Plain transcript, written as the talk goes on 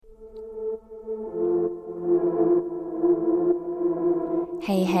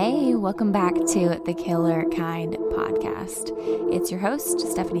Hey, welcome back to the Killer Kind podcast. It's your host,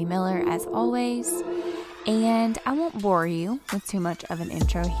 Stephanie Miller, as always, and I won't bore you with too much of an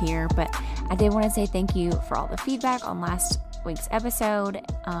intro here, but I did want to say thank you for all the feedback on last week's episode.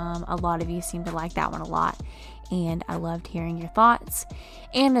 A lot of you seemed to like that one a lot, and I loved hearing your thoughts,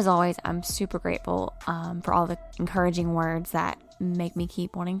 and as always, I'm super grateful for all the encouraging words that make me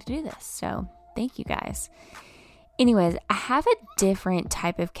keep wanting to do this, so thank you guys. Anyways, I have a different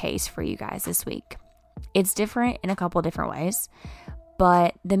type of case for you guys this week. It's different in a couple different ways,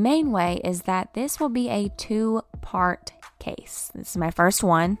 but the main way is that this will be a 2-part case. This is my first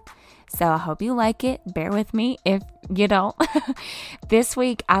one, so I hope you like it. Bear with me if you don't. This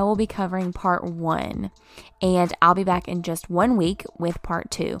week, I will be covering part 1, and I'll be back in just 1 week with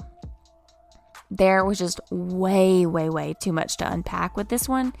part 2. There was just way too much to unpack with this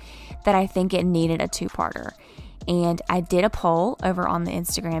one that I think it needed a 2-parter. And I did a poll over on the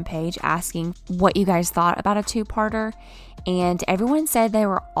Instagram page asking what you guys thought about a 2-parter, and everyone said they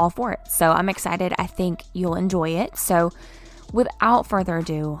were all for it. So I'm excited. I think you'll enjoy it. So without further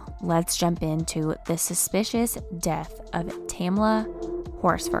ado, let's jump into the suspicious death of Tamla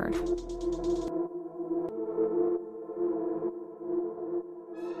Horsford.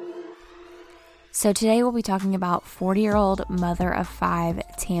 So today we'll be talking about 40-year-old mother of 5,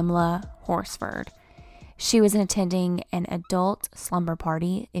 Tamla Horsford. She was attending an adult slumber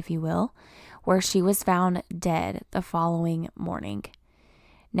party, if you will, where she was found dead the following morning.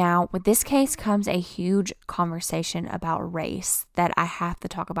 Now, with this case comes a huge conversation about race that I have to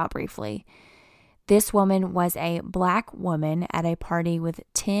talk about briefly. This woman was a black woman at a party with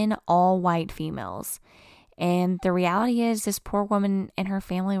 10 all-white females. And the reality is this poor woman and her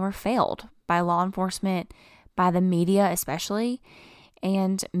family were failed by law enforcement, by the media especially,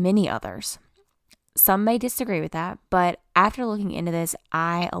 and many others. Some may disagree with that, but after looking into this,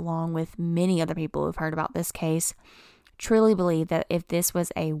 I, along with many other people who've heard about this case, truly believe that if this was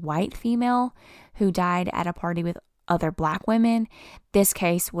a white female who died at a party with other black women, this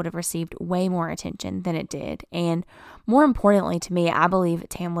case would have received way more attention than it did. And more importantly to me, I believe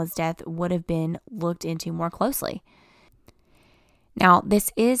Tamla's death would have been looked into more closely. Now,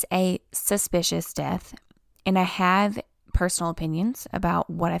 this is a suspicious death, and I have personal opinions about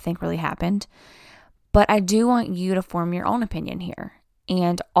what I think really happened. But I do want you to form your own opinion here.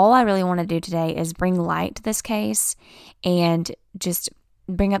 And all I really want to do today is bring light to this case and just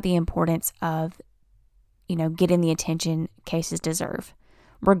bring up the importance of, getting the attention cases deserve.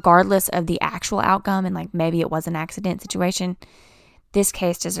 Regardless of the actual outcome, and maybe it was an accident situation, this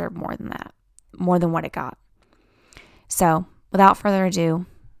case deserved more than that, more than what it got. So without further ado,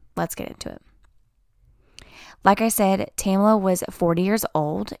 let's get into it. Like I said, Tamla was 40 years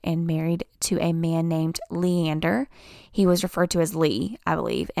old and married to a man named Leander. He was referred to as Lee, I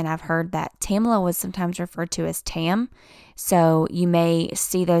believe, and I've heard that Tamla was sometimes referred to as Tam. So you may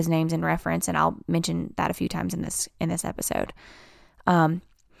see those names in reference, and I'll mention that a few times in this episode.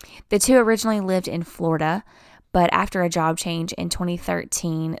 The two originally lived in Florida, but after a job change in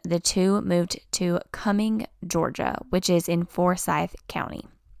 2013, the two moved to Cumming, Georgia, which is in Forsyth County.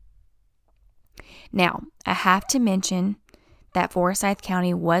 Now, I have to mention that Forsyth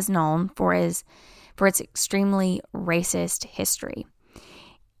County was known for its extremely racist history.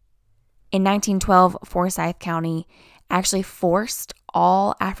 In 1912, Forsyth County actually forced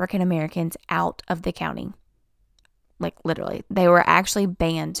all African Americans out of the county. Literally, they were actually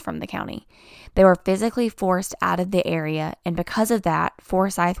banned from the county. They were physically forced out of the area, and because of that,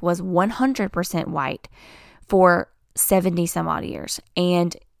 Forsyth was 100% white for 70 some odd years.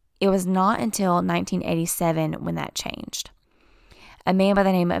 And it was not until 1987 when that changed. A man by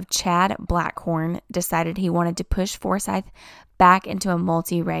the name of Chad Blackhorn decided he wanted to push Forsyth back into a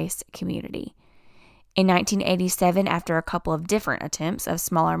multi-race community. In 1987, after a couple of different attempts of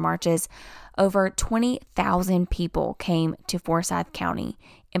smaller marches, over 20,000 people came to Forsyth County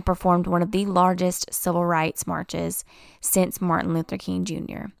and performed one of the largest civil rights marches since Martin Luther King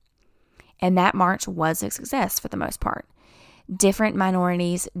Jr. And that march was a success for the most part. Different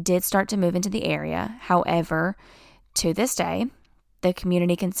minorities did start to move into the area. However, to this day, the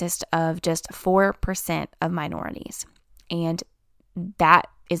community consists of just 4% of minorities. And that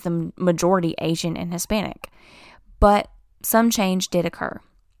is the majority Asian and Hispanic. But some change did occur.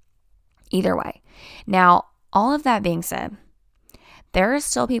 Either way. Now, all of that being said, there are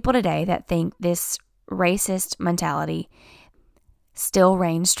still people today that think this racist mentality still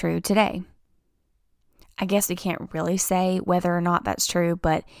reigns true today. I guess we can't really say whether or not that's true,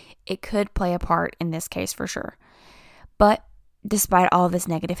 but it could play a part in this case for sure. But Despite all this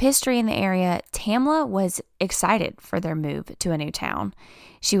negative history in the area, Tamla was excited for their move to a new town.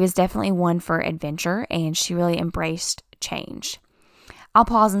 She was definitely one for adventure, and she really embraced change. I'll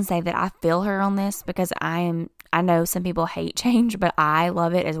pause and say that I feel her on this because I know some people hate change, but I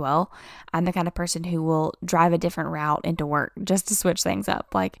love it as well. I'm the kind of person who will drive a different route into work just to switch things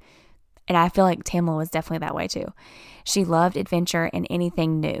up. And I feel like Tamla was definitely that way too. She loved adventure and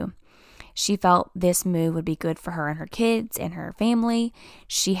anything new. She felt this move would be good for her and her kids and her family.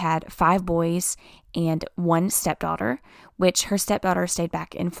 She had 5 boys and 1 stepdaughter, which her stepdaughter stayed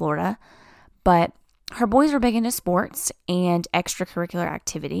back in Florida. But her boys were big into sports and extracurricular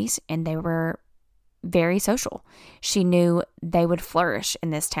activities, and they were very social. She knew they would flourish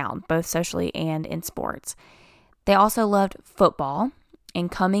in this town, both socially and in sports. They also loved football,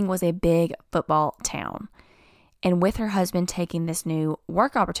 and Cumming was a big football town. And with her husband taking this new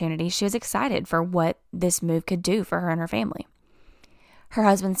work opportunity, she was excited for what this move could do for her and her family. Her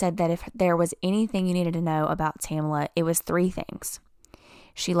husband said that if there was anything you needed to know about Tamla, it was 3 things.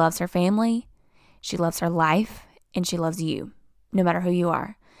 She loves her family, she loves her life, and she loves you, no matter who you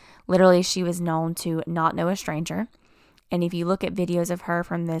are. Literally, she was known to not know a stranger. And if you look at videos of her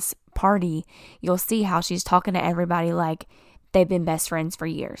from this party, you'll see how she's talking to everybody like they've been best friends for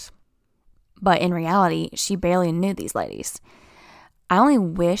years. But in reality, she barely knew these ladies. I only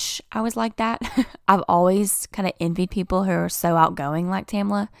wish I was like that. I've always kind of envied people who are so outgoing like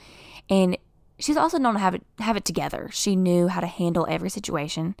Tamla. And she's also known to have it together. She knew how to handle every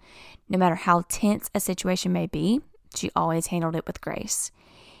situation. No matter how tense a situation may be, she always handled it with grace.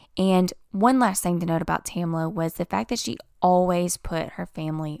 And one last thing to note about Tamla was the fact that she always put her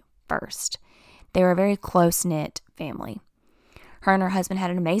family first. They were a very close-knit family. Her and her husband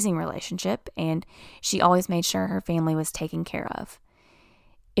had an amazing relationship, and she always made sure her family was taken care of.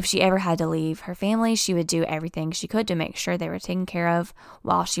 If she ever had to leave her family, she would do everything she could to make sure they were taken care of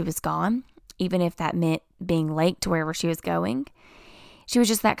while she was gone, even if that meant being late to wherever she was going. She was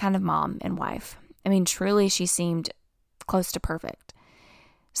just that kind of mom and wife. I mean, truly, she seemed close to perfect.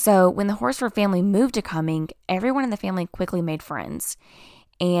 So when the Horsford family moved to Cumming, everyone in the family quickly made friends.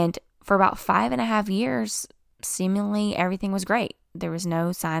 And for about 5.5 years, seemingly everything was great. There was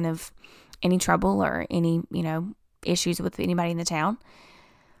no sign of any trouble or any, issues with anybody in the town.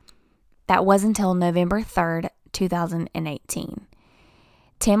 That was until November 3rd, 2018.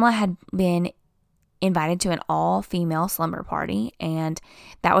 Tamla had been invited to an all-female slumber party, and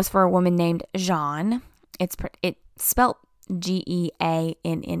that was for a woman named Jeanne. It's spelled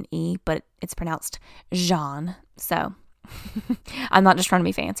Geanne, but it's pronounced Jeanne. So I'm not just trying to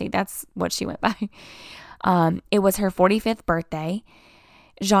be fancy. That's what she went by. It was her 45th birthday.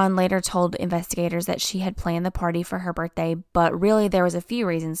 Jeanne later told investigators that she had planned the party for her birthday, but really there was a few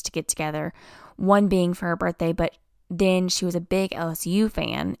reasons to get together. One being for her birthday, but then she was a big LSU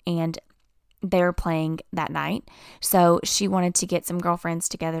fan and they were playing that night. So she wanted to get some girlfriends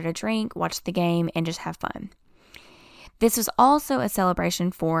together to drink, watch the game, and just have fun. This was also a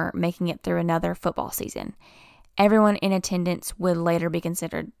celebration for making it through another football season. Everyone in attendance would later be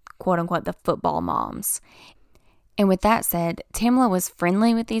considered, quote unquote, the football moms. And with that said, Tamla was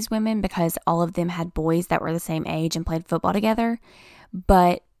friendly with these women because all of them had boys that were the same age and played football together.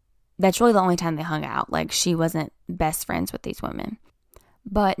 But that's really the only time they hung out. Like, she wasn't best friends with these women.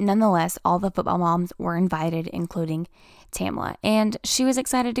 But nonetheless, all the football moms were invited, including Tamla. And she was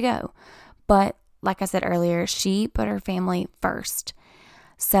excited to go. But like I said earlier, she put her family first.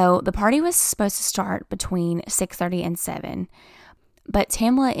 So the party was supposed to start between 6:30 and 7. But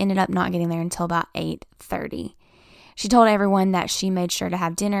Tamla ended up not getting there until about 8:30. She told everyone that she made sure to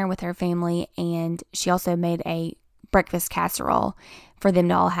have dinner with her family, and she also made a breakfast casserole for them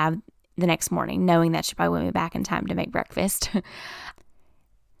to all have the next morning, knowing that she probably wouldn't be back in time to make breakfast.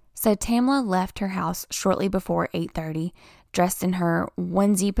 So Tamla left her house shortly before 8:30, dressed in her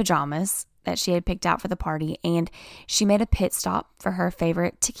onesie pajamas that she had picked out for the party, and she made a pit stop for her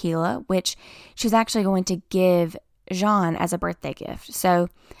favorite tequila, which she was actually going to give Jeanne as a birthday gift. So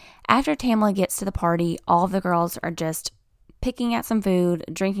after Tamla gets to the party, all of the girls are just picking at some food,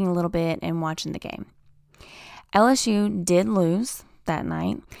 drinking a little bit, and watching the game. LSU did lose that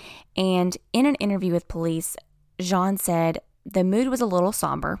night, and in an interview with police, Jeanne said the mood was a little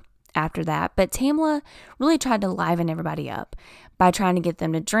somber after that, but Tamla really tried to liven everybody up by trying to get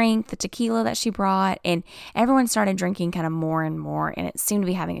them to drink the tequila that she brought, and everyone started drinking kind of more and more, and it seemed to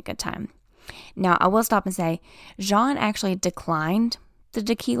be having a good time. Now, I will stop and say, Jeanne actually declined the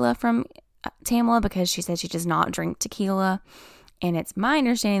tequila from Tamla because she said she does not drink tequila, and it's my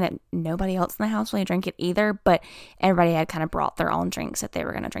understanding that nobody else in the house really drank it either, but everybody had kind of brought their own drinks that they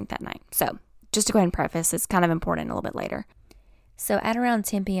were going to drink that night. So just to go ahead and preface, it's kind of important a little bit later. So at around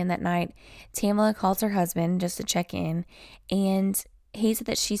 10 p.m. that night, Tamla calls her husband just to check in, and he said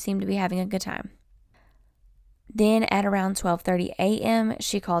that she seemed to be having a good time. Then at around 12:30 a.m.,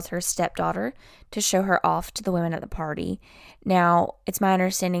 she calls her stepdaughter to show her off to the women at the party. Now, it's my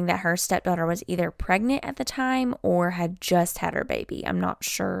understanding that her stepdaughter was either pregnant at the time or had just had her baby. I'm not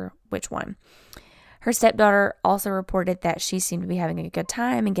sure which one. Her stepdaughter also reported that she seemed to be having a good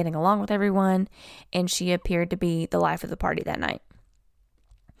time and getting along with everyone, and she appeared to be the life of the party that night.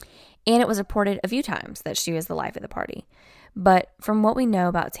 And it was reported a few times that she was the life of the party. But from what we know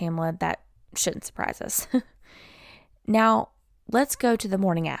about Tamla, that shouldn't surprise us. Now, let's go to the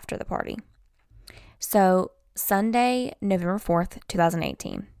morning after the party. So, Sunday, November 4th,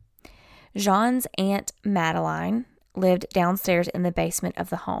 2018. Jean's aunt Madeline lived downstairs in the basement of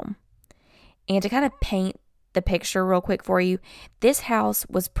the home. And to kind of paint the picture real quick for you, this house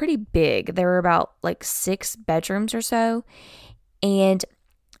was pretty big. There were about 6 bedrooms or so. And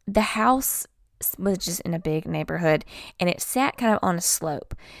the house was just in a big neighborhood, and it sat kind of on a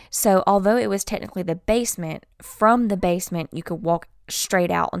slope. So although it was technically the basement, from the basement you could walk straight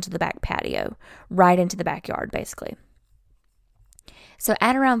out onto the back patio, right into the backyard basically. So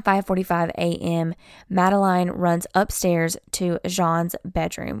at around 5:45 a.m., Madeline runs upstairs to Jean's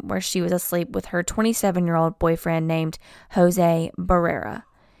bedroom where she was asleep with her 27-year-old boyfriend named Jose Barrera.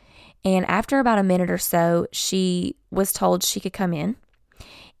 And after about a minute or so, she was told she could come in.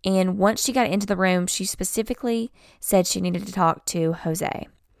 And once she got into the room, she specifically said she needed to talk to Jose.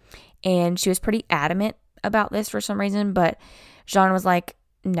 And she was pretty adamant about this for some reason, but Jean was like,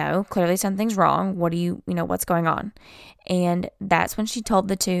 no, clearly something's wrong. What's going on? And that's when she told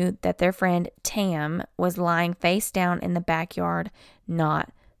the two that their friend Tam was lying face down in the backyard,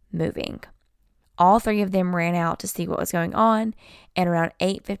 not moving. All 3 of them ran out to see what was going on, and around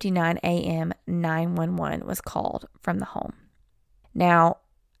 8:59 a.m., 911 was called from the home. Now,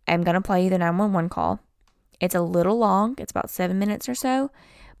 I'm going to play you the 911 call. It's a little long. It's about 7 minutes or so,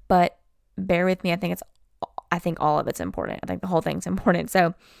 but bear with me. I think all of it's important. I think the whole thing's important.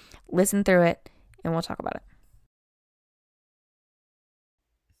 So listen through it and we'll talk about it.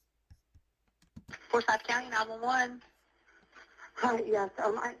 Forsyth County 911. Hi, yes.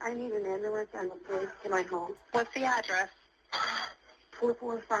 I need an ambulance and a police to my home. What's the address?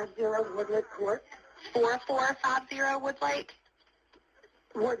 4450 Woodlet Court. 4450 Woodlake?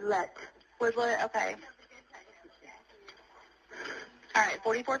 Woodlet. Woodlet, okay. All right,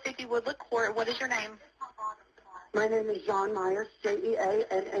 4450 Woodlet Court. What is your name? My name is Jean Myers, Jeanne.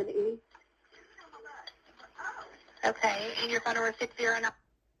 Okay, and your phone number is 609.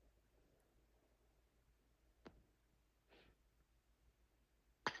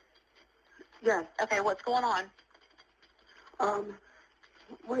 Yes. Okay, what's going on?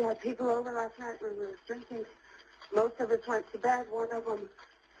 We had people over last night. We were drinking. Most of us went to bed. One of them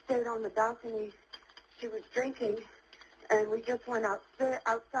stayed on the balcony. She was drinking, and we just went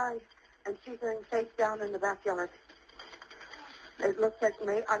outside, and she's laying face down in the backyard. It looks like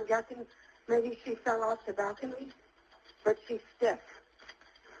I'm guessing maybe she fell off the balcony, but she's stiff.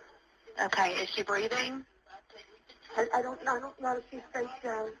 Okay, is she breathing? I don't know if she's face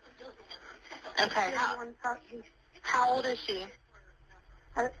down. Okay, how old is she?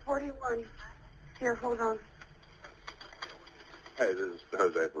 At 41. Here, hold on. Hey, this is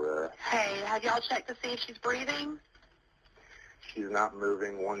Jose Barrera. Hey, have y'all checked to see if she's breathing? She's not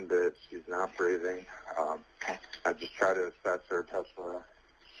moving one bit. She's not breathing. Okay. I just try to assess her, touch her.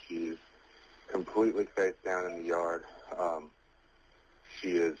 She's completely face down in the yard.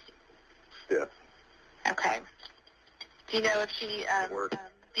 She is stiff. Okay. Do you know if she,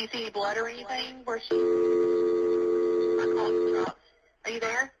 do you see any blood or anything where she... Are you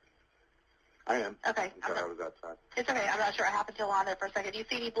there? I am. Okay. I was outside. It's okay. I'm not sure what happened to Londa for a second. Do you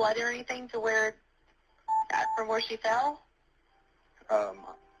see any blood or anything to where, from where she fell? I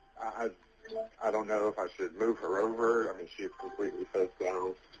don't know if I should move her over. I mean, she's completely face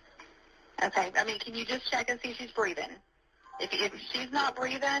down. Okay. I mean, can you just check and see if she's breathing? If she's not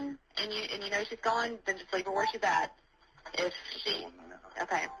breathing and you know she's gone, then just leave her where she's at. If she...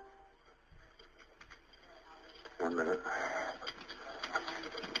 Okay. 1 minute.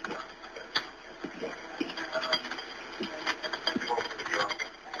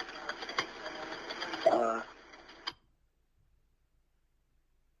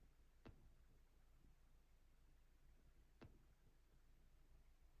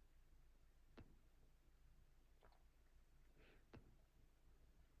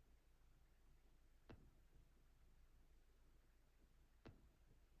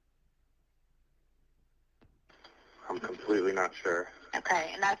 I'm completely not sure.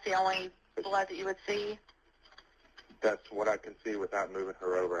 Okay. And that's the only blood that you would see? That's what I can see without moving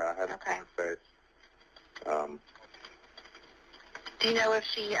her over. I haven't seen her face. Do you know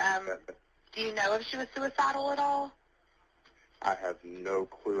if she was suicidal at all? I have no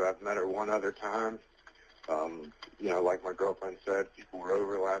clue. I've met her one other time. Like my girlfriend said, people were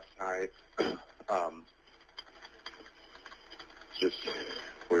over last night. She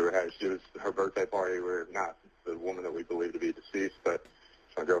was her birthday party. We're not the woman that we believe to be deceased, but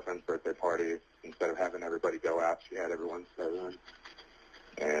it's my girlfriend's birthday party. Instead of having everybody go out, she had everyone stay in.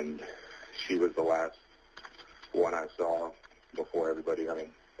 And she was the last one I saw before everybody. I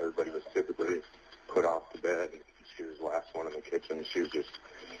mean, everybody was typically put off to bed. She was the last one in the kitchen. She was just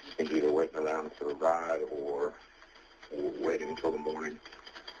either waiting around for a ride or waiting until the morning.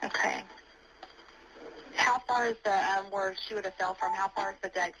 Okay. How far is the where she would have fell from? How far is the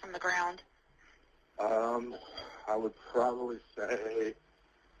deck from the ground? I would probably say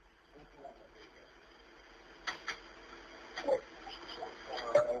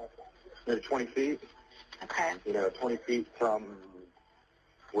maybe 20 feet. Okay. 20 feet from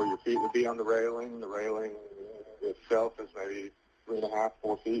where your feet would be on the railing. The railing itself is maybe 3.5,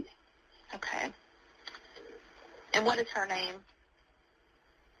 4 feet. Okay. And what is her name?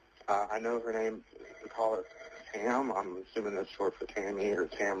 I know her name. We call her Tam. I'm assuming that's short for Tammy or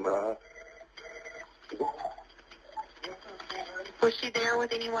Tamla. Was she there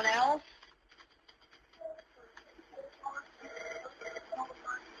with anyone else?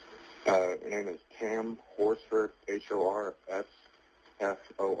 Her name is Tam Horsford, Horsford,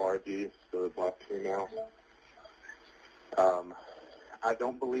 so the black female. I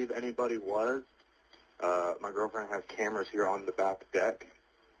don't believe anybody was. My girlfriend has cameras here on the back deck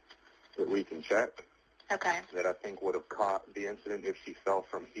that we can check. Okay. That I think would have caught the incident if she fell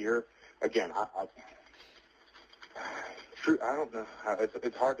from here. Again, I don't know.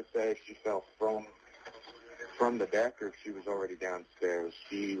 It's hard to say if she fell from the deck or if she was already downstairs.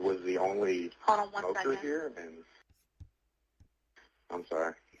 She was the only smoker here, and I'm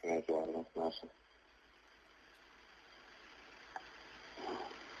sorry. That's a lot of information.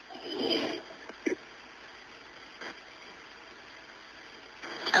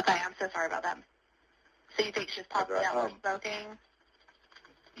 Okay, I'm so sorry about that. So you think she's possibly out there smoking?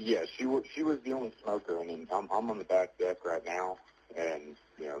 Yeah, she was the only smoker. I mean, I'm on the back deck right now, and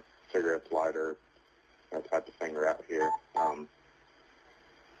cigarettes, lighter, that type of thing are out here.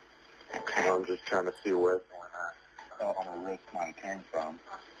 Okay. I'm just trying to see where on the wrist mine came from.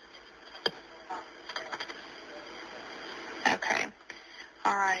 Okay.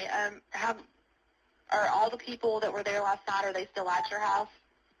 All right. Are all the people that were there last night, are they still at your house?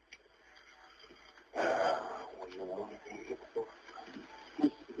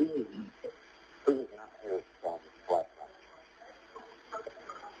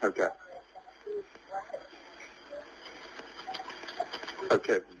 Okay.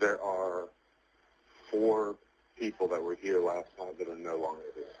 Okay, there are 4 people that were here last night that are no longer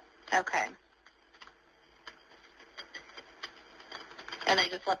here. Okay. And they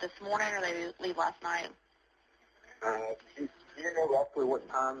just left this morning, or they leave last night? Do you know roughly what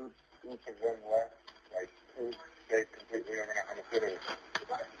time each of them left? Like, they completely went out on the city?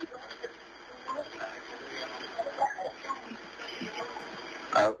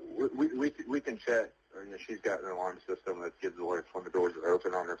 We can check. She's got an alarm system that gives alerts when the doors are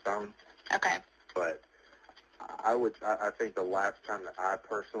open on her phone. Okay. But I think the last time that I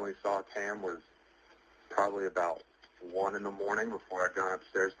personally saw Tam was probably about 1 in the morning before I'd gone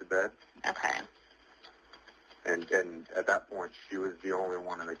upstairs to bed. Okay. And at that point, she was the only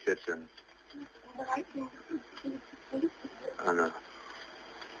one in the kitchen. I don't know.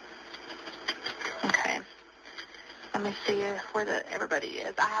 Okay. Let me see where everybody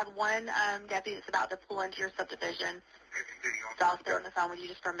is. I have one deputy that's about to pull into your subdivision. So I'll stay on the phone with you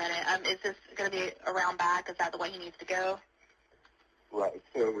just for a minute. Is this going to be around back? Is that the way he needs to go? Right.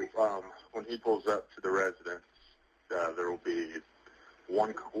 So when he pulls up to the residence, there will be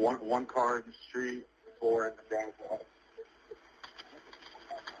one car in the street, 4 in the driveway.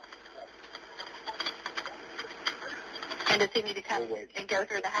 And does he need to come and go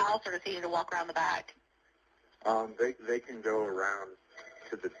through the house, or does he need to walk around the back? They can go around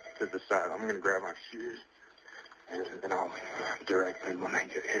to the side. I'm going to grab my shoes, and I'll direct them when they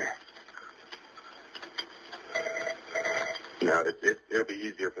get here. It'll be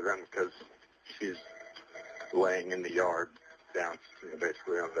easier for them because she's laying in the yard down,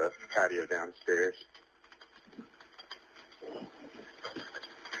 basically on the patio downstairs.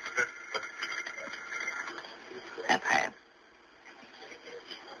 Okay.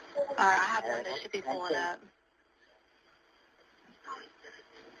 All right, I have one that should be pulling up.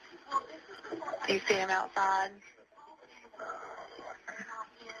 Do you see him outside?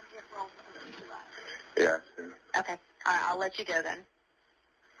 Yeah. Sure. Okay. All right, I'll let you go then.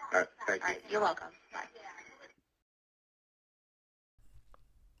 All right. Thank All you. right, you're welcome. Bye.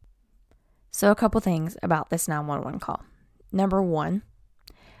 So a couple things about this 911 call. Number one,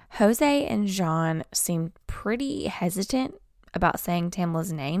 Jose and John seemed pretty hesitant about saying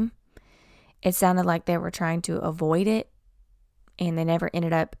Tamla's name. It sounded like they were trying to avoid it, and they never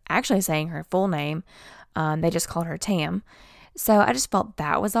ended up actually saying her full name. They just called her Tam. So I just felt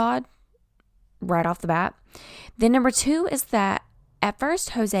that was odd right off the bat. Then number two is that at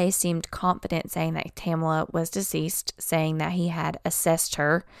first Jose seemed confident saying that Tamla was deceased, saying that he had assessed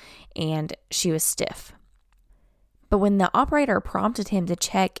her and she was stiff. But when the operator prompted him to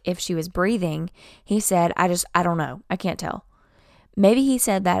check if she was breathing, he said, I don't know. I can't tell. Maybe he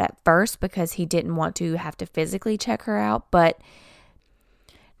said that at first because he didn't want to have to physically check her out, but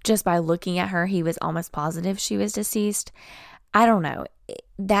just by looking at her, he was almost positive she was deceased. I don't know.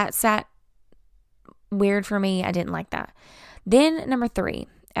 That sat weird for me. I didn't like that. Then number three,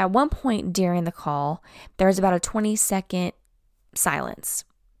 at one point during the call, there was about a 20-second silence.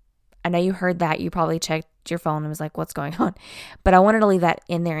 I know you heard that. You probably checked your phone and was like, what's going on? But I wanted to leave that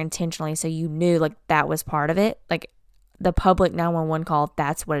in there intentionally so you knew like that was part of it. Like the public 911 call,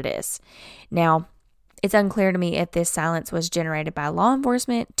 that's what it is. Now, it's unclear to me if this silence was generated by law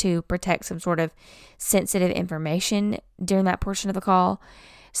enforcement to protect some sort of sensitive information during that portion of the call.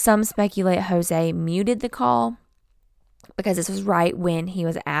 Some speculate Jose muted the call because this was right when he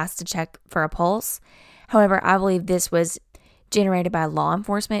was asked to check for a pulse. However, I believe this was generated by law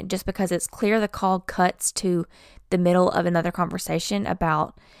enforcement just because it's clear the call cuts to the middle of another conversation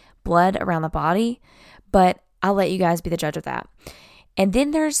about blood around the body, but I'll let you guys be the judge of that. And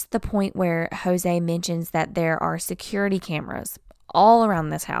then there's the point where Jose mentions that there are security cameras all around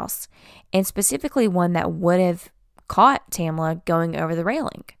this house, and specifically one that would have caught Tamla going over the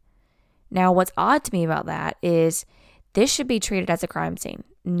railing. Now, what's odd to me about that is this should be treated as a crime scene,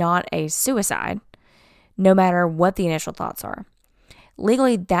 not a suicide, no matter what the initial thoughts are.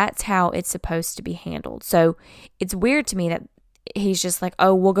 Legally, that's how it's supposed to be handled. So it's weird to me that he's just like,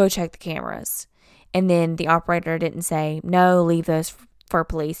 oh, we'll go check the cameras. And then the operator didn't say, no, leave those for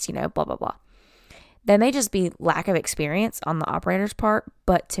police, blah, blah, blah. That may just be lack of experience on the operator's part,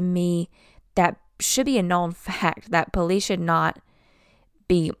 but to me, that should be a known fact that police should not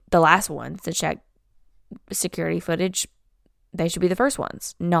be the last ones to check security footage. They should be the first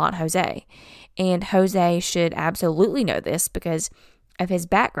ones, not Jose. And Jose should absolutely know this because of his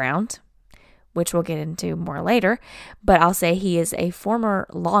background, which we'll get into more later. But I'll say he is a former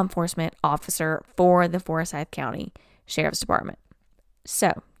law enforcement officer for the Forsyth County Sheriff's Department.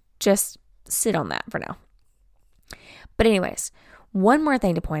 So just sit on that for now. But anyways, one more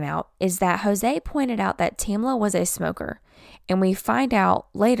thing to point out is that Jose pointed out that Tamla was a smoker. And we find out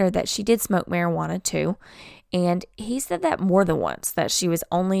later that she did smoke marijuana too. And he said that more than once, that she was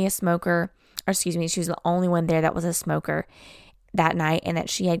only a smoker, she was the only one there that was a smoker that night, and that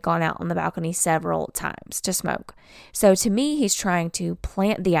she had gone out on the balcony several times to smoke. So to me, he's trying to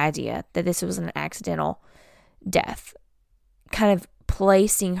plant the idea that this was an accidental death, kind of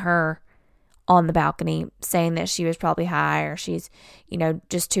placing her on the balcony, saying that she was probably high or she's,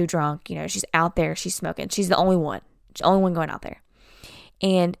 just too drunk. She's out there, she's smoking. She's the only one going out there.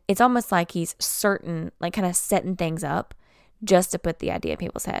 And it's almost like he's certain, like kind of setting things up just to put the idea in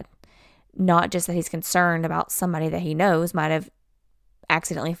people's head. Not just that he's concerned about somebody that he knows might have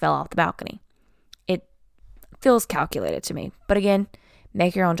accidentally fell off the balcony. It feels calculated to me. But again,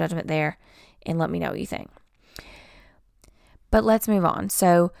 make your own judgment there and let me know what you think. But let's move on.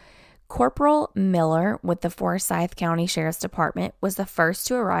 So Corporal Miller with the Forsyth County Sheriff's Department was the first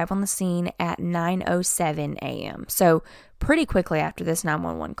to arrive on the scene at 9:07 a.m. So pretty quickly after this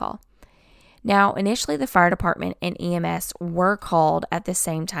 911 call. Now, initially the fire department and EMS were called at the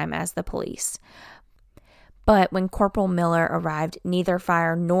same time as the police. But when Corporal Miller arrived, neither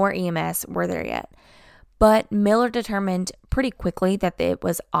fire nor EMS were there yet. But Miller determined pretty quickly that it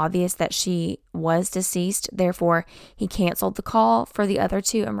was obvious that she was deceased. Therefore, he canceled the call for the other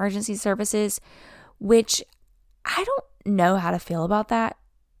two emergency services, which I don't know how to feel about that.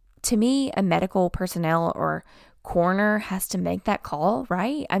 To me, a medical personnel or coroner has to make that call,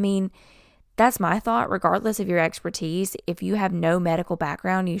 right? I mean, that's my thought. Regardless of your expertise, if you have no medical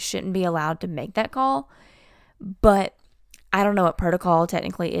background, you shouldn't be allowed to make that call. But I don't know what protocol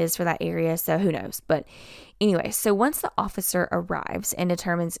technically is for that area, so who knows. But anyway, so once the officer arrives and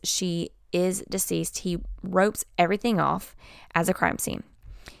determines she is deceased, he ropes everything off as a crime scene.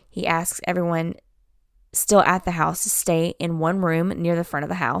 He asks everyone still at the house to stay in one room near the front of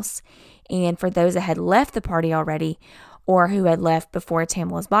the house. And for those that had left the party already, or who had left before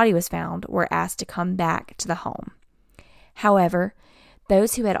Tamla's body was found were asked to come back to the home. However,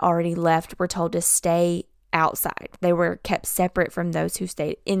 those who had already left were told to stay outside. They were kept separate from those who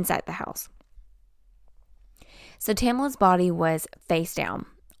stayed inside the house. So Tamla's body was face down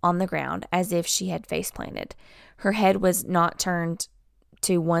on the ground as if she had face planted. Her head was not turned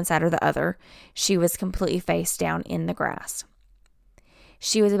to one side or the other. She was completely face down in the grass.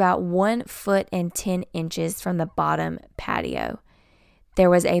 She was about 1 foot and 10 inches from the bottom patio. There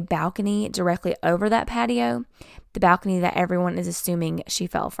was a balcony directly over that patio, the balcony that everyone is assuming she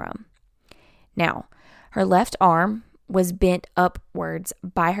fell from. Now, her left arm was bent upwards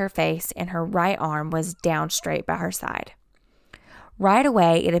by her face, and her right arm was down straight by her side. Right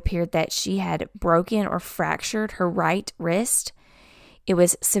away, it appeared that she had broken or fractured her right wrist. It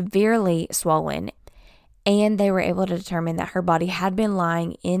was severely swollen, and they were able to determine that her body had been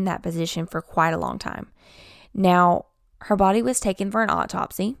lying in that position for quite a long time. Now, her body was taken for an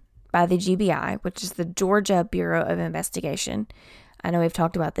autopsy by the GBI, which is the Georgia Bureau of Investigation. I know we've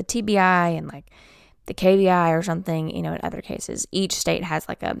talked about the TBI and like the KBI or something, in other cases. Each state has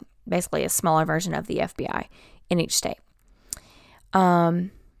basically a smaller version of the FBI in each state. Now,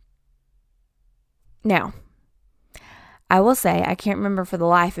 I will say I can't remember for the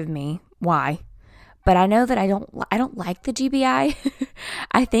life of me why, but I know that I don't like the GBI.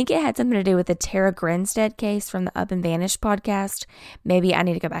 I think it had something to do with the Tara Grinstead case from the Up and Vanished podcast. Maybe I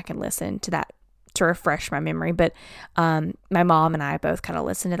need to go back and listen to that to refresh my memory. But my mom and I both kind of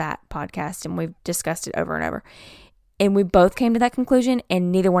listened to that podcast, and we've discussed it over and over. And we both came to that conclusion,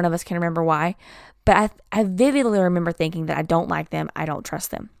 and neither one of us can remember why. But I vividly remember thinking that I don't like them. I don't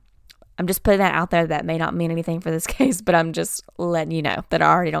trust them. I'm just putting that out there. That may not mean anything for this case, but I'm just letting you know that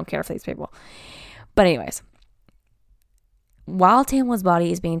I already don't care for these people. But anyways, while Tamla's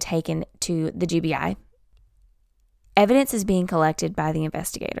body is being taken to the GBI, evidence is being collected by the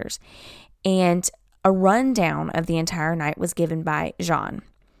investigators, and a rundown of the entire night was given by Jean.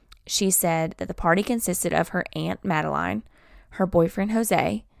 She said that the party consisted of her aunt Madeline, her boyfriend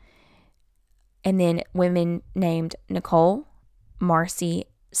Jose, and then women named Nicole, Marcy,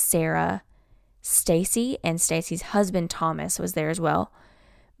 Sarah, Stacy, and Stacy's husband Thomas was there as well,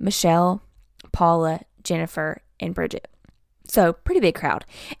 Michelle, Paula, Jennifer, and Bridget. So pretty big crowd.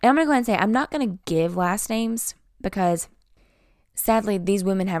 And I'm going to go ahead and say I'm not going to give last names because sadly these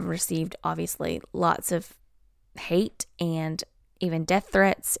women have received obviously lots of hate and even death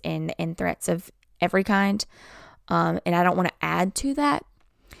threats and threats of every kind. And I don't want to add to that.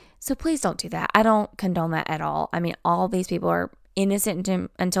 So please don't do that. I don't condone that at all. I mean, all these people are innocent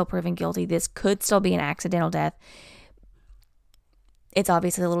until proven guilty. This could still be an accidental death. It's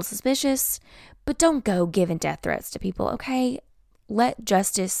obviously a little suspicious, but don't go giving death threats to people, okay? Let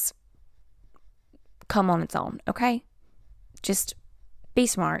justice come on its own, okay? Just be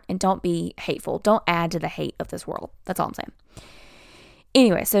smart and don't be hateful. Don't add to the hate of this world. That's all I'm saying.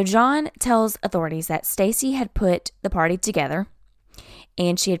 Anyway, so John tells authorities that Stacy had put the party together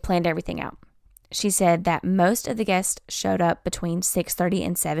and she had planned everything out. She said that most of the guests showed up between 6:30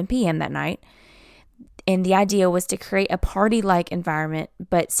 and 7 p.m. that night. And the idea was to create a party-like environment,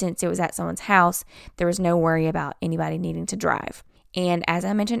 but since it was at someone's house, there was no worry about anybody needing to drive. And as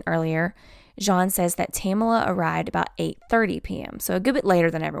I mentioned earlier, Jean says that Tamla arrived about 8:30 p.m., so a good bit later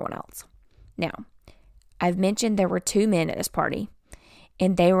than everyone else. Now, I've mentioned there were 2 men at this party,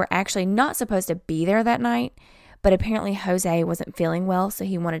 and they were actually not supposed to be there that night, but apparently Jose wasn't feeling well, so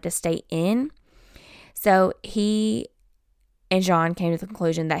he wanted to stay in. So he and Jean came to the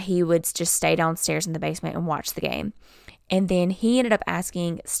conclusion that he would just stay downstairs in the basement and watch the game. And then he ended up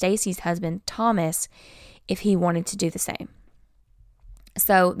asking Stacy's husband, Thomas, if he wanted to do the same.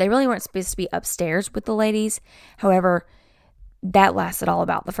 So they really weren't supposed to be upstairs with the ladies. However, that lasted all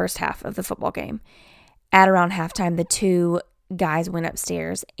about the first half of the football game. At around halftime, the 2 guys went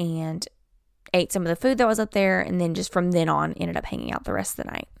upstairs and ate some of the food that was up there, and then just from then on ended up hanging out the rest of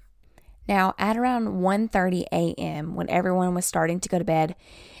the night. Now, at around 1:30 a.m., when everyone was starting to go to bed,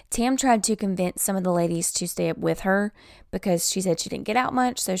 Tam tried to convince some of the ladies to stay up with her because she said she didn't get out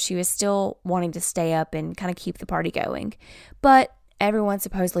much, so she was still wanting to stay up and kind of keep the party going. But everyone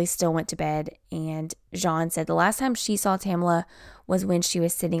supposedly still went to bed, and Jean said the last time she saw Tamla was when she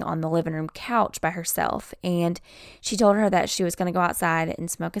was sitting on the living room couch by herself, and she told her that she was going to go outside and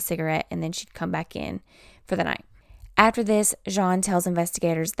smoke a cigarette, and then she'd come back in for the night. After this, Jean tells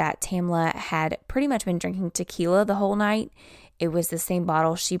investigators that Tamla had pretty much been drinking tequila the whole night. It was the same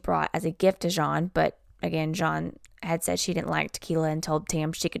bottle she brought as a gift to Jean, but again, Jean had said she didn't like tequila and told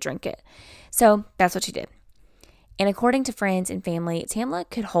Tam she could drink it. So that's what she did. And according to friends and family, Tamla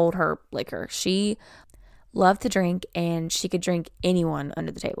could hold her liquor. She loved to drink, and she could drink anyone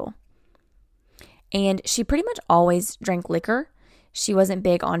under the table. And she pretty much always drank liquor. She wasn't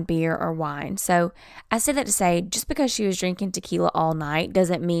big on beer or wine. So I said that to say, just because she was drinking tequila all night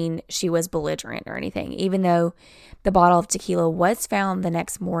doesn't mean she was belligerent or anything, even though the bottle of tequila was found the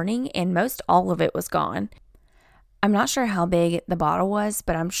next morning and most all of it was gone. I'm not sure how big the bottle was,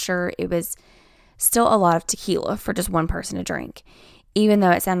 but I'm sure it was still a lot of tequila for just one person to drink, even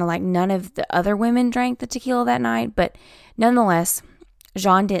though it sounded like none of the other women drank the tequila that night. But nonetheless,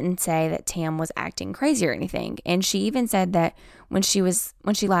 Jean didn't say that Tam was acting crazy or anything. And she even said that when she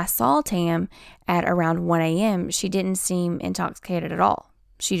last saw Tam at around 1 a.m., she didn't seem intoxicated at all.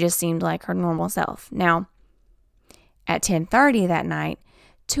 She just seemed like her normal self. Now, at 10:30 that night,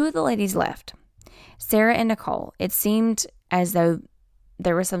 two of the ladies left, Sarah and Nicole. It seemed as though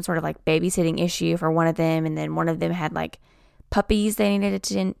there was some sort of like babysitting issue for one of them, and then one of them had like puppies they needed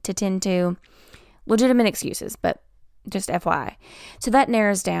to tend to. Legitimate excuses, but just FYI. So that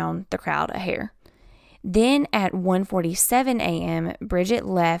narrows down the crowd a hair. Then at 1:47 a.m., Bridget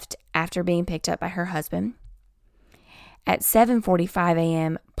left after being picked up by her husband. At 7:45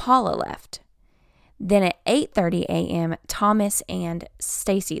 a.m., Paula left. Then at 8:30 a.m., Thomas and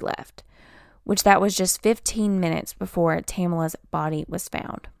Stacy left, which that was just 15 minutes before Tamla's body was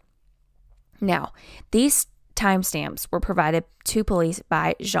found. Now, these timestamps were provided to police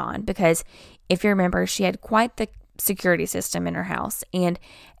by Jean because, if you remember, she had quite the security system in her house, and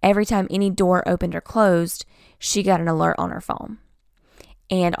every time any door opened or closed, she got an alert on her phone.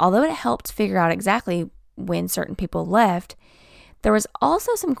 And although it helped figure out exactly when certain people left, there was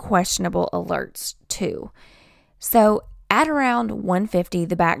also some questionable alerts too. So at around 1:50,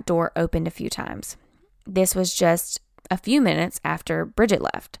 the back door opened a few times. This was just a few minutes after Bridget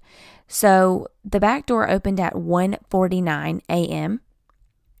left. So the back door opened at 1:49 a.m.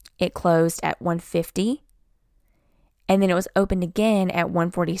 It closed at 1:50. And then it was opened again at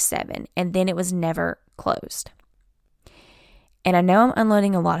 1:47, and then it was never closed. And I know I'm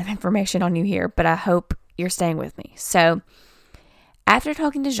unloading a lot of information on you here, but I hope you're staying with me. So after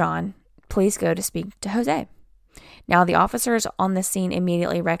talking to Jean, police go to speak to Jose. Now, the officers on the scene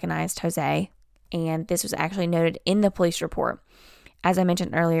immediately recognized Jose, and this was actually noted in the police report. As I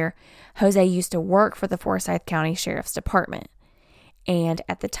mentioned earlier, Jose used to work for the Forsyth County Sheriff's Department. And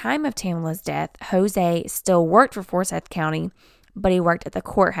at the time of Tamla's death, Jose still worked for Forsyth County, but he worked at the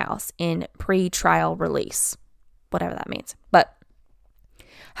courthouse in pre-trial release, whatever that means. But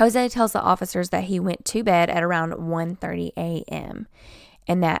Jose tells the officers that he went to bed at around 1:30 a.m.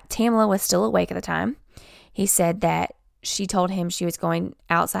 and that Tamla was still awake at the time. He said that she told him she was going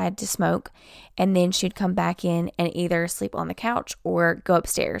outside to smoke, and then she'd come back in and either sleep on the couch or go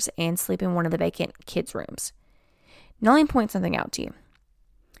upstairs and sleep in one of the vacant kids' rooms. Now let me point something out to you.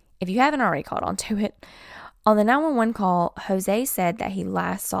 If you haven't already caught on to it, on the 911 call, Jose said that he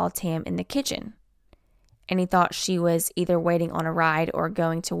last saw Tam in the kitchen, and he thought she was either waiting on a ride or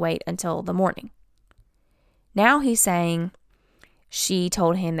going to wait until the morning. Now he's saying she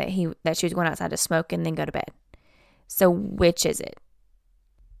told him that she was going outside to smoke and then go to bed. So which is it?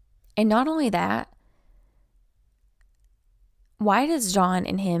 And not only that, why does John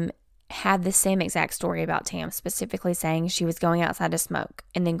and him had the same exact story about Tam, specifically saying she was going outside to smoke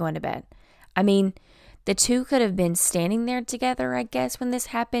and then going to bed? I mean, the two could have been standing there together, I guess, when this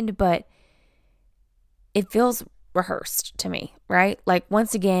happened, but it feels rehearsed to me, right? Like,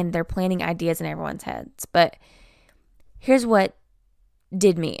 once again, they're planting ideas in everyone's heads. But here's what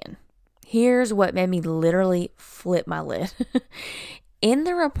did me in. Here's what made me literally flip my lid. In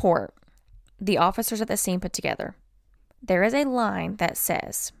the report the officers at the scene put together, there is a line that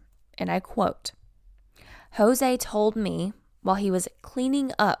says, and I quote, "Jose told me while he was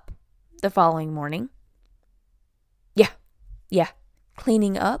cleaning up the following morning." Yeah,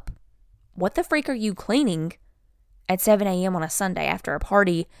 cleaning up? What the freak are you cleaning at 7 a.m. on a Sunday after a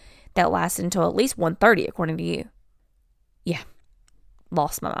party that lasted until at least 1:30, according to you? Yeah,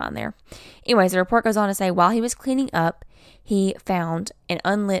 lost my mind there. Anyways, the report goes on to say, while he was cleaning up, he found an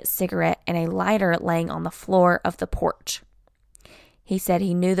unlit cigarette and a lighter laying on the floor of the porch. He said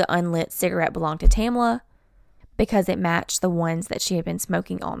he knew the unlit cigarette belonged to Tamla because it matched the ones that she had been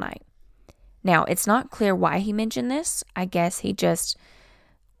smoking all night. Now, it's not clear why he mentioned this. I guess he just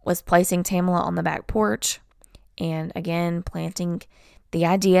was placing Tamla on the back porch and, again, planting the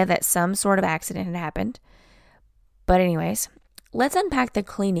idea that some sort of accident had happened. But anyways, let's unpack the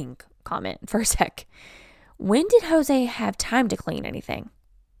cleaning comment for a sec. When did Jose have time to clean anything?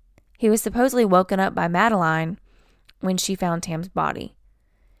 He was supposedly woken up by Madeline when she found Tam's body.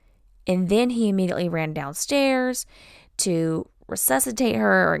 And then he immediately ran downstairs to resuscitate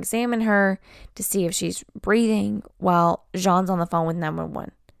her or examine her to see if she's breathing while Jean's on the phone with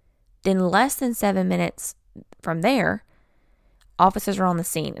 911. Then less than 7 minutes from there, officers are on the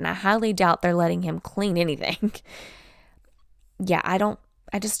scene, and I highly doubt they're letting him clean anything. Yeah,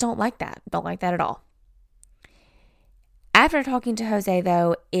 I just don't like that. Don't like that at all. After talking to Jose,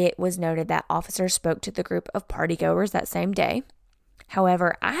 though, it was noted that officers spoke to the group of partygoers that same day.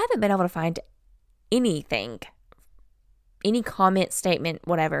 However, I haven't been able to find anything, any comment, statement,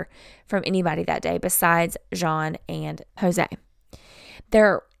 whatever, from anybody that day besides Jean and Jose. There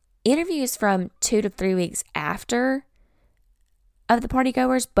are interviews from 2 to 3 weeks after of the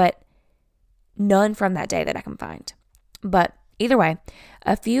partygoers, but none from that day that I can find. But either way,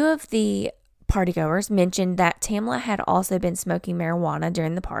 a few of the partygoers mentioned that Tamla had also been smoking marijuana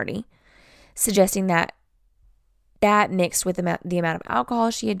during the party, suggesting that mixed with the amount of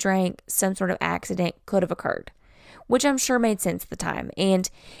alcohol she had drank, some sort of accident could have occurred, which I'm sure made sense at the time, and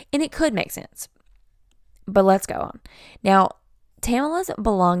it could make sense. But let's go on. Now, Tamla's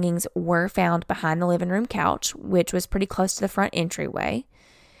belongings were found behind the living room couch, which was pretty close to the front entryway.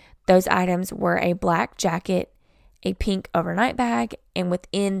 Those items were a black jacket, a pink overnight bag, and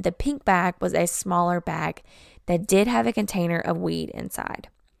within the pink bag was a smaller bag that did have a container of weed inside.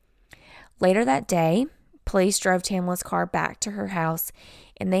 Later that day, police drove Tamla's car back to her house,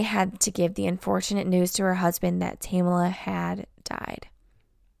 and they had to give the unfortunate news to her husband that Tamla had died.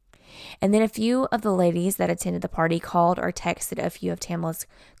 And then a few of the ladies that attended the party called or texted a few of Tamla's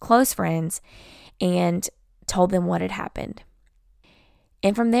close friends and told them what had happened.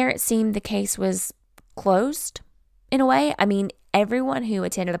 And from there, it seemed the case was closed in a way. I mean, everyone who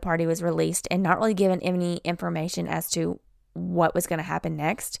attended the party was released and not really given any information as to what was going to happen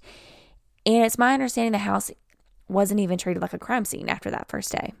next. And it's my understanding the house wasn't even treated like a crime scene after that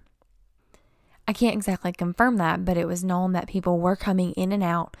first day. I can't exactly confirm that, but it was known that people were coming in and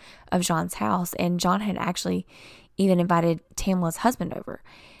out of Jean's house, and Jean had actually even invited Tamla's husband over.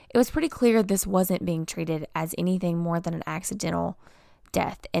 It was pretty clear this wasn't being treated as anything more than an accidental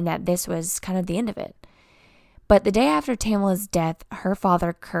death, and that this was kind of the end of it. But the day after Tamla's death, her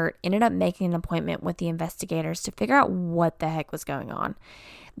father, Kurt, ended up making an appointment with the investigators to figure out what the heck was going on.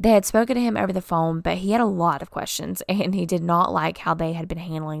 They had spoken to him over the phone, but he had a lot of questions, and he did not like how they had been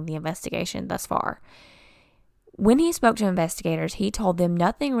handling the investigation thus far. When he spoke to investigators, he told them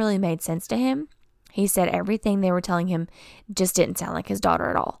nothing really made sense to him. He said everything they were telling him just didn't sound like his daughter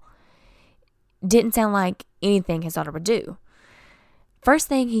at all. Didn't sound like anything his daughter would do. First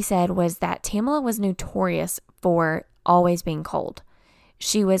thing he said was that Tamla was notorious for always being cold.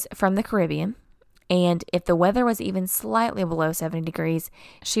 She was from the Caribbean, and if the weather was even slightly below 70 degrees,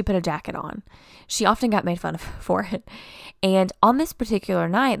 she put a jacket on. She often got made fun of for it. And on this particular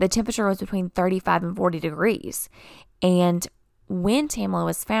night, the temperature was between 35 and 40 degrees. And when Tamla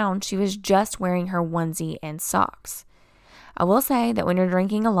was found, she was just wearing her onesie and socks. I will say that when you're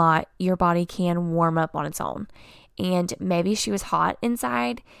drinking a lot, your body can warm up on its own. And maybe she was hot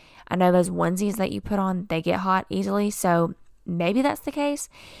inside. I know those onesies that you put on, they get hot easily. So maybe that's the case.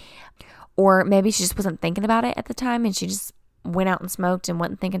 Or maybe she just wasn't thinking about it at the time and she just went out and smoked and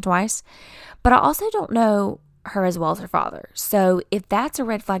wasn't thinking twice. But I also don't know her as well as her father. So if that's a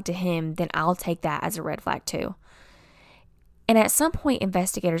red flag to him, then I'll take that as a red flag too. And at some point,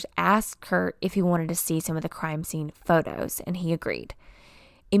 investigators asked Kurt if he wanted to see some of the crime scene photos, and he agreed.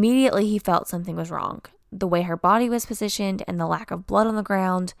 Immediately, he felt something was wrong. The way her body was positioned and the lack of blood on the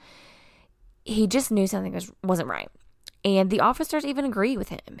ground, he just knew something wasn't right. And the officers even agreed with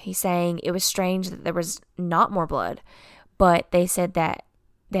him. He's saying it was strange that there was not more blood, but they said that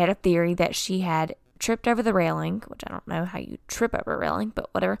they had a theory that she had tripped over the railing, which I don't know how you trip over a railing,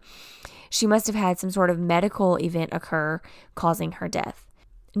 but whatever. She must have had some sort of medical event occur causing her death,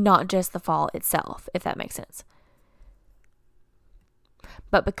 not just the fall itself, if that makes sense.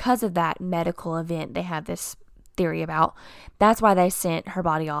 But because of that medical event they have this theory about, that's why they sent her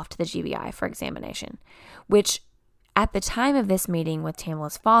body off to the GBI for examination, which at the time of this meeting with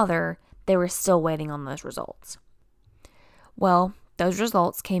Tamla's father, they were still waiting on those results. Well, those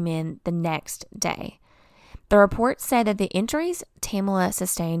results came in the next day. The report said that the injuries Tamla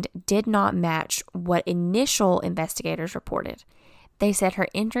sustained did not match what initial investigators reported. They said her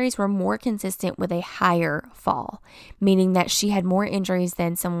injuries were more consistent with a higher fall, meaning that she had more injuries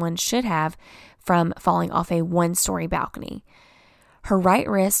than someone should have from falling off a one-story balcony. Her right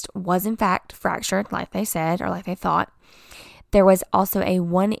wrist was in fact fractured, like they said, or like they thought. There was also a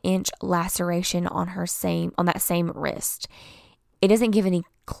 1-inch laceration on that same wrist. It doesn't give any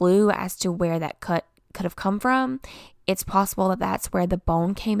clue as to where that cut could have come from. It's possible that that's where the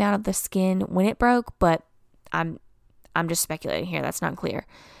bone came out of the skin when it broke, but I'm I'm just speculating here. That's not clear.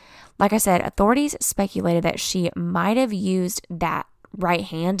 Like I said, authorities speculated that she might have used that right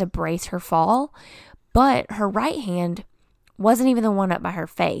hand to brace her fall, but her right hand wasn't even the one up by her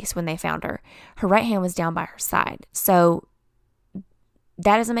face when they found her. Her right hand was down by her side. So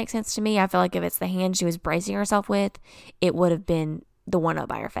that doesn't make sense to me. I feel like if it's the hand she was bracing herself with, it would have been the one up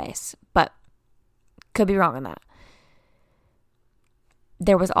by her face. But could be wrong on that.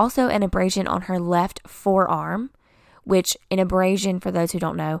 There was also an abrasion on her left forearm, which an abrasion, for those who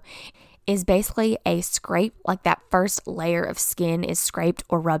don't know, is basically a scrape, like that first layer of skin is scraped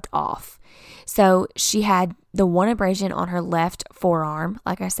or rubbed off. So she had the one abrasion on her left forearm,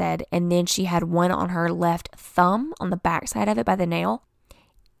 like I said, and then she had one on her left thumb on the back side of it by the nail,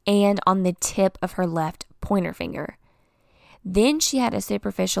 and on the tip of her left pointer finger. Then she had a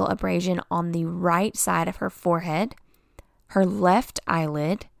superficial abrasion on the right side of her forehead, her left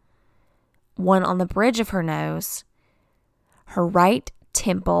eyelid, one on the bridge of her nose, her right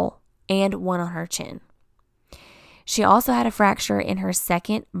temple, and one on her chin. She also had a fracture in her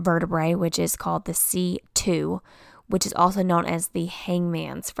second vertebrae, which is called the C2, which is also known as the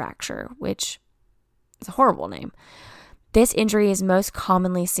hangman's fracture, which is a horrible name. This injury is most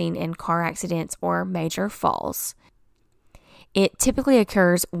commonly seen in car accidents or major falls. It typically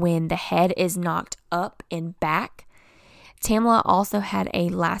occurs when the head is knocked up and back. Tamla also had a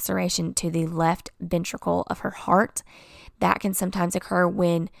laceration to the left ventricle of her heart. That can sometimes occur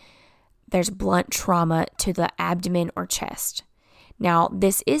when there's blunt trauma to the abdomen or chest. Now,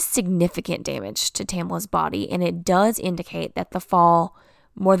 this is significant damage to Tamla's body, and it does indicate that the fall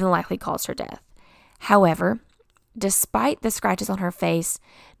more than likely caused her death. However, despite the scratches on her face,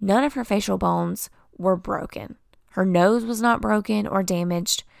 none of her facial bones were broken. Her nose was not broken or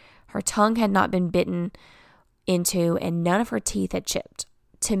damaged. Her tongue had not been bitten into, and none of her teeth had chipped.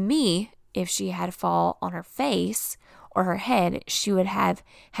 To me, if she had a fall on her face or her head, she would have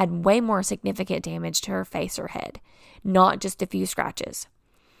had way more significant damage to her face or head, not just a few scratches.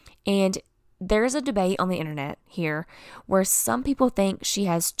 And there's a debate on the internet here where some people think she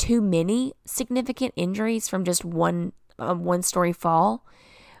has too many significant injuries from just one story fall.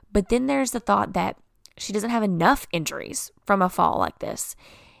 But then there's the thought that she doesn't have enough injuries from a fall like this.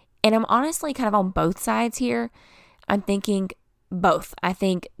 And I'm honestly kind of on both sides here. I'm thinking both. I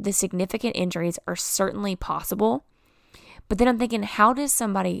think the significant injuries are certainly possible. But then I'm thinking, how does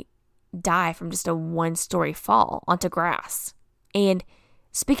somebody die from just a one-story fall onto grass? And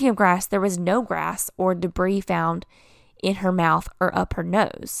speaking of grass, there was no grass or debris found in her mouth or up her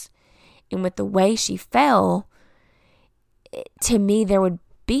nose. And with the way she fell, to me, there would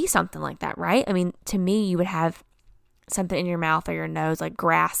be something like that, right? I mean, to me, you would have something in your mouth or your nose, like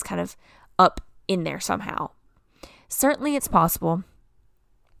grass kind of up in there somehow. Certainly it's possible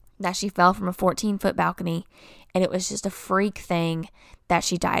that she fell from a 14-foot balcony and it was just a freak thing that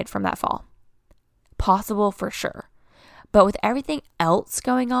she died from that fall. Possible for sure. But with everything else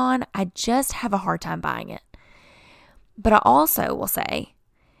going on, I just have a hard time buying it. But I also will say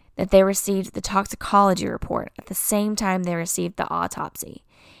that they received the toxicology report at the same time they received the autopsy.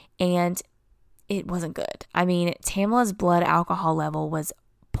 And it wasn't good. I mean, Tamla's blood alcohol level was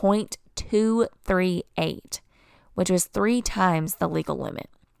 0.238, which was 3 times the legal limit.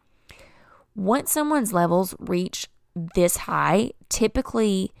 Once someone's levels reach this high,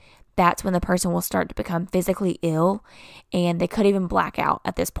 typically that's when the person will start to become physically ill, and they could even black out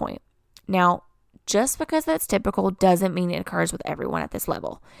at this point. Now, just because that's typical doesn't mean it occurs with everyone at this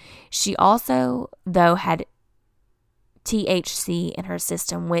level. She also, though, had THC in her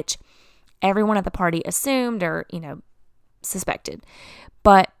system, which everyone at the party assumed or, suspected.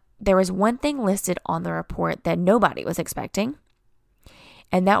 But there was one thing listed on the report that nobody was expecting,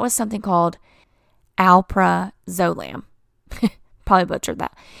 and that was something called alprazolam. Probably butchered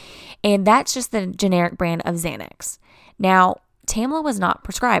that. And that's just the generic brand of Xanax. Now, Tamla was not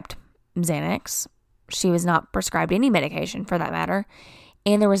prescribed Xanax. She was not prescribed any medication for that matter.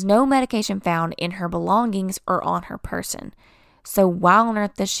 And there was no medication found in her belongings or on her person. So why on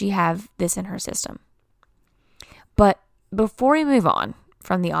earth does she have this in her system? But before we move on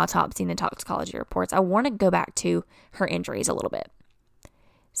from the autopsy and the toxicology reports, I want to go back to her injuries a little bit.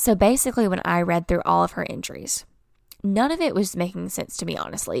 So basically, when I read through all of her injuries, none of it was making sense to me,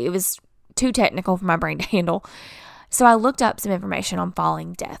 honestly. It was too technical for my brain to handle. So I looked up some information on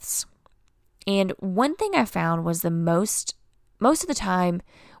falling deaths. And one thing I found was most of the time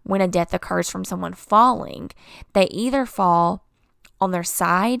when a death occurs from someone falling, they either fall on their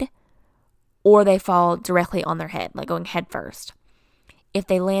side or they fall directly on their head, like going head first. If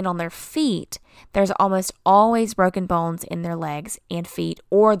they land on their feet, there's almost always broken bones in their legs and feet,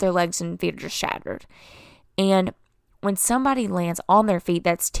 or their legs and feet are just shattered. And when somebody lands on their feet,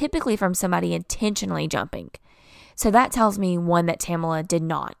 that's typically from somebody intentionally jumping. So that tells me, one, that Tamla did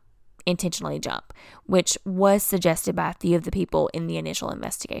not intentionally jump, which was suggested by a few of the people in the initial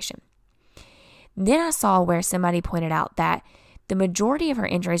investigation. Then I saw where somebody pointed out that the majority of her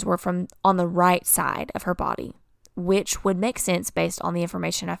injuries were from on the right side of her body, which would make sense based on the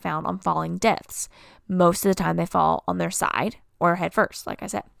information I found on falling deaths. Most of the time they fall on their side or head first, like I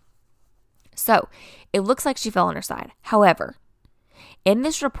said. So it looks like she fell on her side. However, in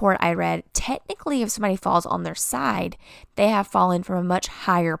this report I read, technically if somebody falls on their side, they have fallen from a much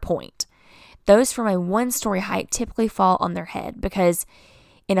higher point. Those from a 1-story height typically fall on their head, because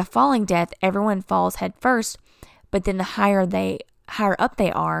in a falling death, everyone falls head first, but then the higher up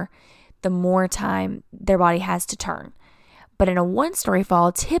they are, the more time their body has to turn. But in a 1-story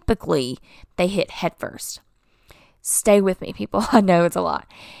fall, typically they hit head first. Stay with me, people. I know it's a lot.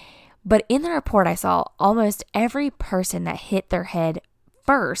 But in the report I saw, almost every person that hit their head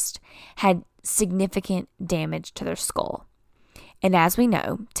first had significant damage to their skull. And as we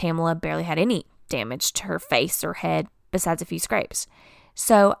know, Tamla barely had any damage to her face or head besides a few scrapes.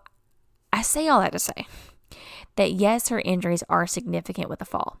 So I say all that to say that yes, her injuries are significant with a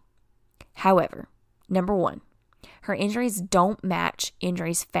fall. However, number one, her injuries don't match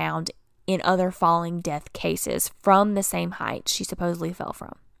injuries found in other falling death cases from the same height she supposedly fell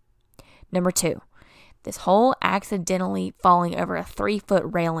from. Number two, this whole accidentally falling over a 3-foot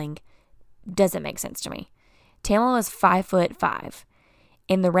railing doesn't make sense to me. Tamla was 5'5",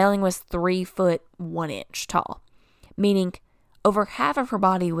 and the railing was 3 foot 1 inch tall, meaning over half of her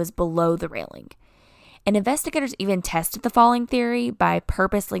body was below the railing. And investigators even tested the falling theory by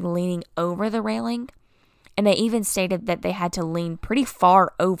purposely leaning over the railing, and they even stated that they had to lean pretty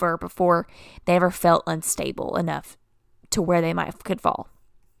far over before they ever felt unstable enough to where they could fall.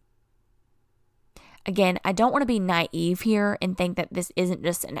 Again, I don't want to be naive here and think that this isn't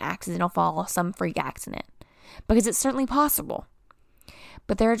just an accidental fall, some freak accident, because it's certainly possible.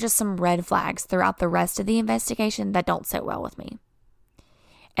 But there are just some red flags throughout the rest of the investigation that don't sit well with me,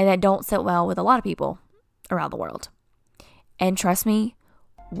 and that don't sit well with a lot of people around the world. And trust me,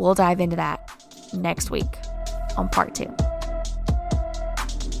 we'll dive into that next week on part 2.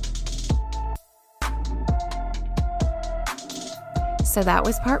 So that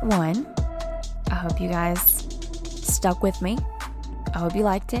was part 1. I hope you guys stuck with me. I hope you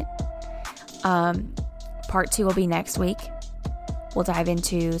liked it. Part 2 will be next week. We'll dive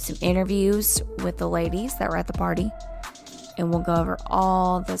into some interviews with the ladies that were at the party, and we'll go over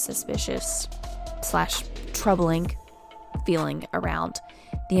all the suspicious / troubling feeling around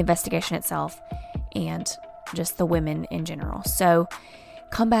the investigation itself and just the women in general. So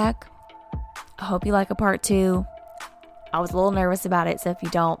come back. I hope you like a part 2. I was a little nervous about it, so if you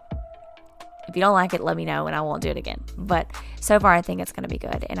don't like it, let me know and I won't do it again. But so far, I think it's going to be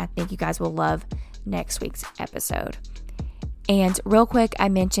good, and I think you guys will love next week's episode. And real quick, I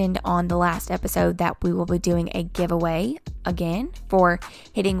mentioned on the last episode that we will be doing a giveaway again for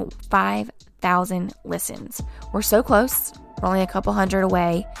hitting 5,000 listens. We're so close. We're only a couple hundred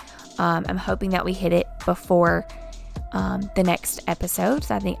away. I'm hoping that we hit it before the next episode.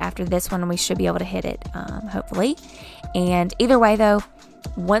 So I think after this one, we should be able to hit it, hopefully. And either way, though,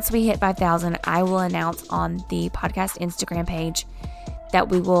 once we hit 5,000, I will announce on the podcast Instagram page that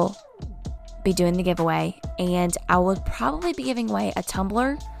we will be doing the giveaway, and I will probably be giving away a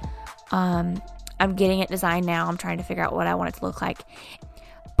tumbler. I'm getting it designed now. I'm trying to figure out what I want it to look like,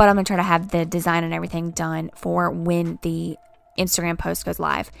 but I'm going to try to have the design and everything done for when the Instagram post goes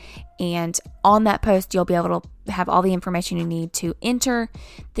live. And on that post, you'll be able to have all the information you need to enter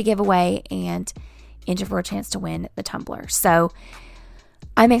the giveaway and enter for a chance to win the tumbler. So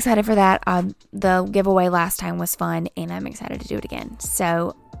I'm excited for that. The giveaway last time was fun, and I'm excited to do it again.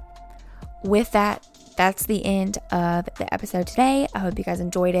 So with that, that's the end of the episode today. I hope you guys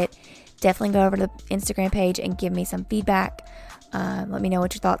enjoyed it. Definitely go over to the Instagram page and give me some feedback. Let me know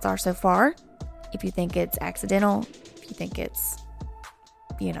what your thoughts are so far. If you think it's accidental, if you think it's,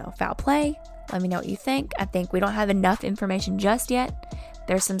 foul play, let me know what you think. I think we don't have enough information just yet.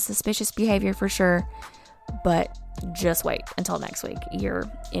 There's some suspicious behavior for sure, but just wait until next week. You're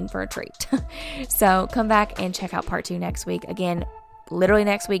in for a treat. So come back and check out part 2 next week. Again, literally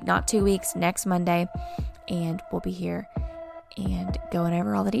next week, not 2 weeks, next Monday. And we'll be here and going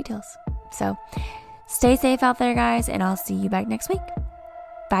over all the details. So stay safe out there, guys, and I'll see you back next week.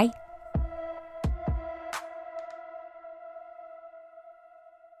 Bye.